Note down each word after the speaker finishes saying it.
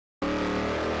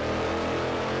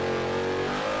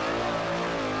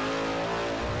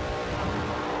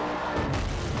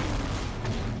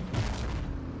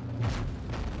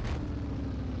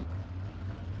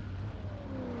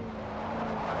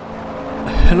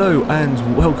Hello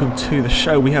and welcome to the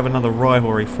show. We have another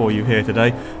rivalry for you here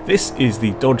today. This is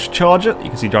the Dodge Charger, you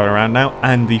can see driving around now,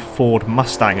 and the Ford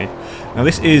Mustang. Now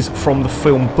this is from the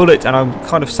film Bullitt, and I'm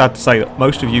kind of sad to say that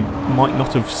most of you might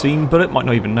not have seen Bullitt, might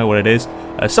not even know what it is.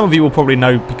 Some of you will probably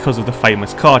know because of the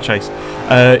famous car chase.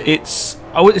 It's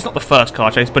not the first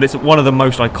car chase, but it's one of the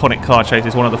most iconic car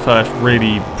chases, one of the first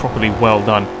really properly well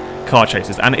done car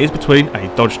chases, and it is between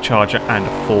a Dodge Charger and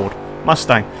a Ford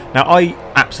Mustang. Now I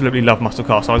absolutely love muscle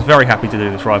cars, so I was very happy to do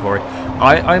this rivalry.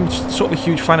 I'm sort of a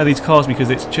huge fan of these cars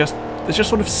because it's just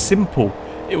sort of simple.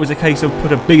 It was a case of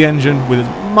put a big engine with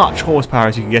as much horsepower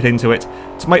as you can get into it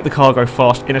to make the car go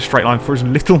fast in a straight line for as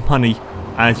little money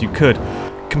as you could.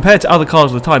 Compared to other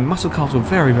cars of the time, muscle cars were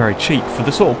very, very cheap for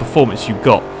the sort of performance you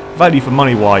got. Value for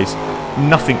money wise,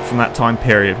 nothing from that time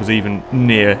period was even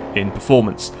near in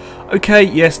performance. Okay,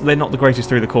 yes, they're not the greatest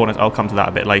through the corners, I'll come to that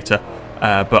a bit later.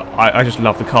 But I just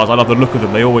love the cars. I love the look of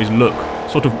them. They always look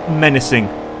sort of menacing,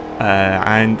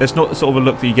 and there's not the sort of a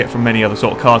look that you get from many other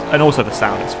sort of cars. And also the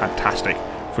sound is fantastic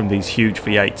from these huge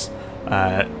V8s.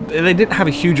 They didn't have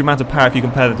a huge amount of power if you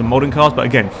compare them to modern cars, but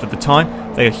again, for the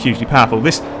time, they are hugely powerful.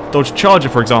 This Dodge Charger,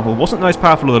 for example, wasn't the most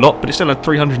powerful of the lot, but it still had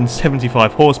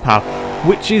 375 horsepower,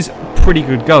 which is pretty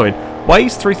good going.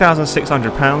 Weighs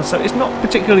 3,600 pounds, so it's not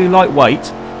particularly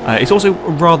lightweight. It's also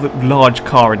a rather large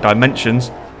car in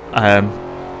dimensions.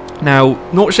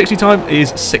 Now, 0 to 60 time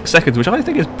is 6 seconds, which I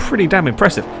think is pretty damn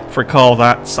impressive for a car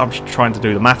that's, I'm just trying to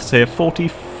do the maths here,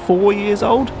 44 years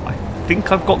old? I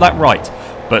think I've got that right,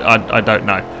 but I don't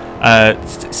know.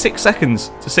 6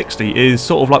 seconds to 60 is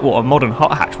sort of like what a modern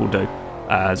hot hatch will do.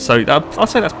 So I'd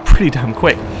say that's pretty damn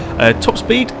quick. Top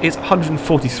speed is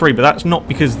 143, but that's not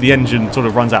because the engine sort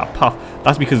of runs out of puff.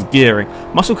 That's because of gearing.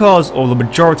 Muscle cars, or the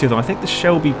majority of them, I think the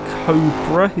Shelby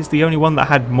Cobra is the only one that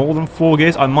had more than 4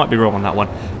 gears. I might be wrong on that one.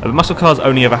 But muscle cars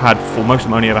only ever had most of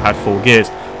them only ever had 4 gears,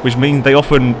 which means they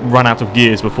often run out of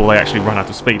gears before they actually run out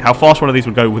of speed. How fast one of these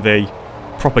would go with a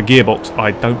proper gearbox, I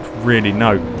don't really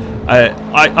know.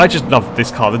 I just love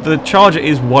this car. The Charger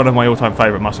is one of my all-time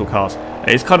favourite muscle cars.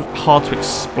 It's kind of hard to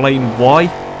explain why,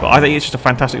 but I think it's just a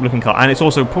fantastic looking car, and it's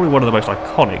also probably one of the most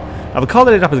iconic. Now the car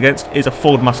that it's up against is a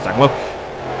Ford Mustang. Well,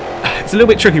 it's a little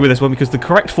bit tricky with this one because the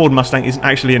correct Ford Mustang isn't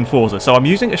actually in Forza, so I'm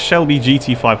using a Shelby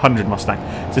GT500 Mustang.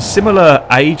 It's a similar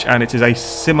age, and it is a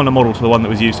similar model to the one that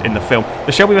was used in the film.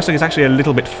 The Shelby Mustang is actually a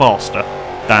little bit faster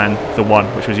than the one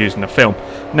which was used in the film.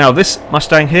 Now this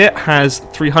Mustang here has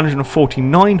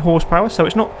 349 horsepower, so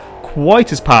it's not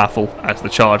quite as powerful as the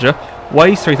Charger.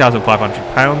 Weighs 3,500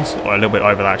 pounds, or a little bit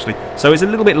over that actually, so it's a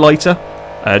little bit lighter.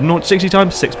 0 to 60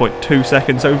 times 6.2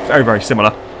 seconds, so very, very similar.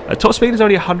 Top speed is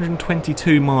only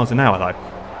 122 miles an hour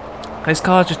though. This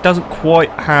car just doesn't quite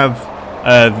have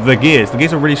the gears. The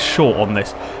gears are really short on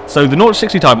this. So the 0 to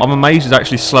 60 time, I'm amazed, is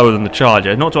actually slower than the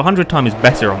Charger. 0 to 100 time is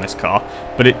better on this car,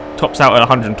 but it tops out at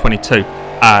 122.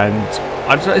 And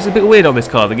it's a bit weird on this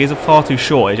car. The gears are far too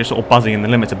short. It's just sort of buzzing in the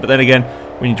limiter. But then again,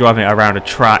 when you're driving it around a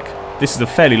track, this is a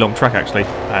fairly long track actually,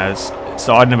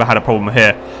 so I'd never had a problem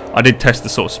here. I did test the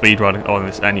sort of speed run on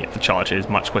this, and yet the Charger is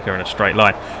much quicker in a straight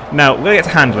line. Now, we're going to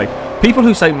get to handling. People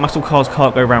who say muscle cars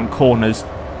can't go around corners,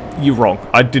 you're wrong.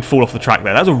 I did fall off the track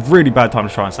there. That was a really bad time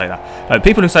to try and say that.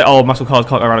 People who say, oh, muscle cars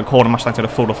can't go around a corner, Mustang's going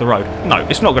to fall off the road. No,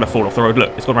 it's not going to fall off the road. Look,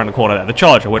 it's gone around the corner there. The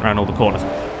Charger went around all the corners.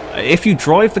 If you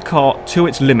drive the car to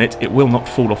its limit, it will not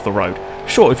fall off the road.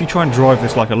 Sure, if you try and drive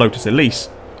this like a Lotus Elise,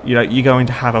 you know, you're going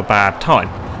to have a bad time.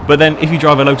 But then if you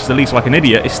drive a Lotus Elise like an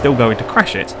idiot, it's still going to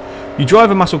crash it. You drive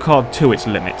a muscle car to its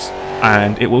limits,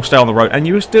 and it will stay on the road, and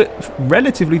you will do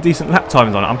relatively decent lap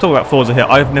times on it. I'm talking about Forza here.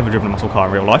 I've never driven a muscle car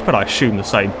in real life, but I assume the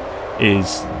same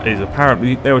is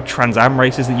apparently. There were Trans Am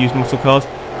races that used muscle cars.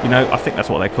 You know, I think that's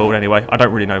what they're called anyway. I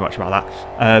don't really know much about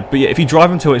that. But yeah, if you drive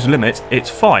them to its limits,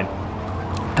 it's fine.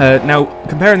 Now,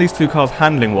 comparing these two cars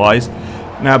handling-wise,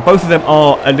 now both of them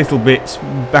are a little bit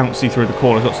bouncy through the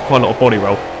corners, got quite a lot of body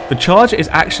roll. The Charger is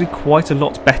actually quite a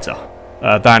lot better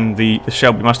than the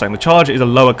Shelby Mustang. The Charger is a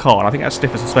lower car, and I think it has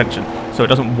stiffer suspension, so it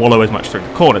doesn't wallow as much through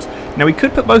the corners. Now, we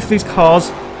could put both of these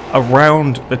cars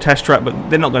around the test track, but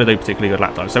they're not going to do particularly good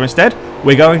lap times. So instead,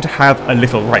 we're going to have a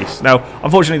little race. Now,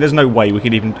 unfortunately, there's no way we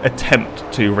can even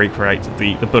attempt to recreate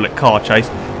the Bullitt car chase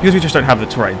because we just don't have the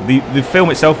terrain. The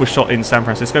film itself was shot in San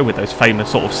Francisco with those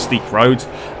famous sort of steep roads,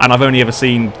 and I've only ever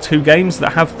seen 2 games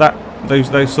that have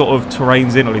those sort of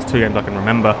terrains in, or at least 2 games I can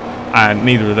remember, and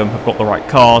neither of them have got the right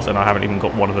cars, and I haven't even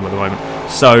got one of them at the moment.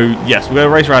 So yes, we're going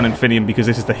to race around Infinium because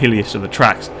this is the hilliest of the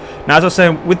tracks. Now, as I was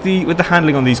saying, with the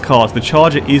handling on these cars, the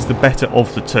Charger is the better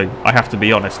of the two, I have to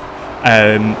be honest.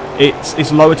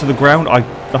 It's lower to the ground. I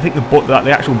I think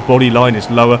the actual body line is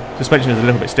lower, suspension is a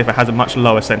little bit stiffer, has a much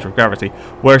lower centre of gravity,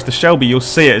 whereas the Shelby, you'll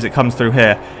see it as it comes through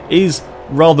here, is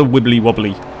rather wibbly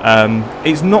wobbly.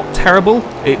 It's not terrible,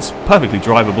 it's perfectly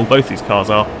drivable, both these cars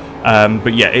are,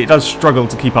 but yeah, it does struggle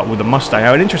to keep up with the Mustang.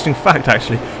 Now, an interesting fact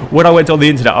actually, when I went on the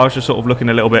internet I was just sort of looking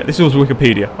a little bit, this was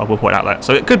Wikipedia, I will point out that,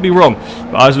 so it could be wrong,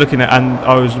 but I was looking at, and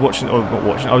I was watching, or not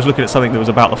watching, I was looking at something that was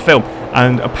about the film,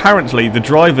 and apparently the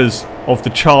drivers of the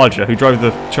Charger, who drove the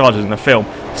Chargers in the film,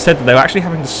 said that they were actually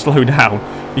having to slow down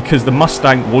because the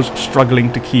Mustang was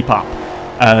struggling to keep up.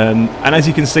 And as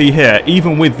you can see here,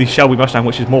 even with the Shelby Mustang,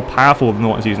 which is more powerful than the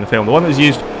one that's used in the film, the one that's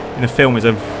used in the film is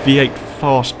a V8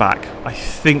 fastback. I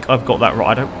think I've got that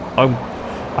right.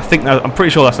 I'm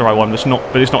pretty sure that's the right one.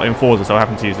 But it's not in Forza, so I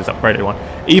happen to use this upgraded one.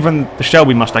 Even the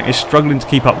Shelby Mustang is struggling to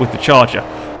keep up with the Charger,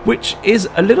 which is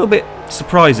a little bit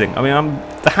surprising. I mean,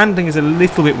 the handling is a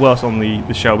little bit worse on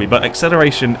the Shelby, but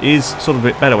acceleration is sort of a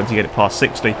bit better once you get it past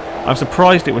 60. I'm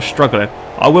surprised it was struggling.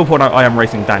 I will point out I am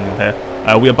racing Daniel here.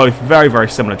 We are both very, very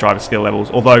similar driver skill levels,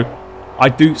 although I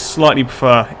do slightly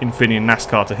prefer Infineon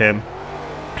NASCAR to him.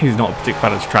 He's not a particular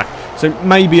fan of this track, so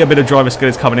maybe a bit of driver skill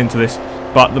is coming into this,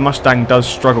 but the Mustang does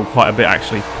struggle quite a bit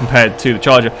actually compared to the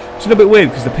Charger. It's a little bit weird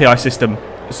because the PI system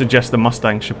suggests the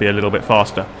Mustang should be a little bit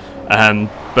faster.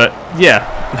 But yeah,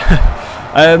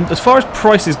 as far as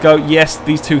prices go, yes,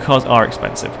 these two cars are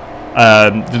expensive.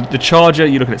 The Charger,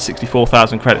 you're looking at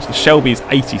 64,000 credits. The Shelby is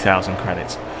 80,000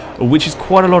 credits, which is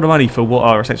quite a lot of money for what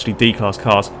are essentially D-Class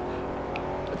cars.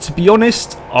 To be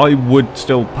honest, I would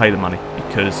still pay the money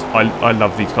because I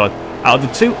love these cars. Out of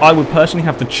the two, I would personally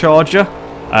have the Charger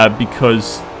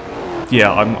because,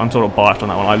 yeah, I'm sort of biased on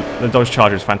that one. The Dodge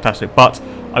Charger is fantastic, but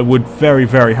I would very,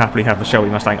 very happily have the Shelby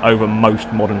Mustang over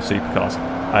most modern supercars.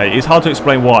 It's hard to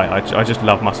explain why. I just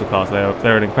love muscle cars.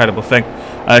 They're an incredible thing.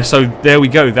 So there we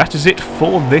go. That is it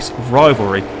for this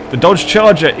rivalry. The Dodge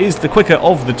Charger is the quicker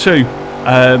of the two.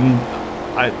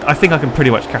 I think I can pretty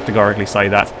much categorically say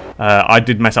that. I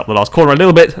did mess up the last corner a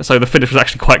little bit, so the finish was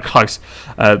actually quite close.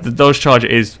 The Dodge Charger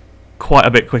is quite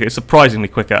a bit quicker. It's surprisingly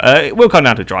quicker. It will come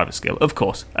down to driver skill, of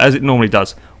course, as it normally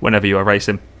does whenever you are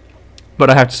racing.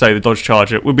 But I have to say the Dodge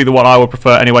Charger would be the one I would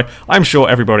prefer anyway. I'm sure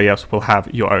everybody else will have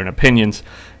your own opinions.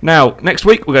 Now, next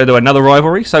week we're going to do another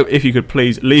rivalry, so if you could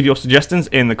please leave your suggestions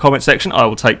in the comment section. I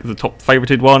will take the top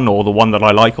favorited one, or the one that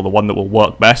I like, or the one that will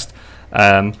work best.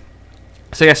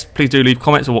 So yes, please do leave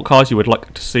comments on what cars you would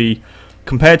like to see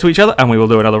compared to each other, and we will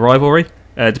do another rivalry.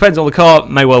 Depends on the car,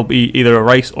 may well be either a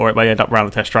race or it may end up around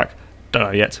the test track. Don't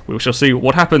know yet, we shall see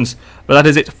what happens. But that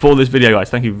is it for this video, guys.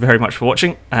 Thank you very much for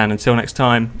watching, and until next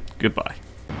time, goodbye.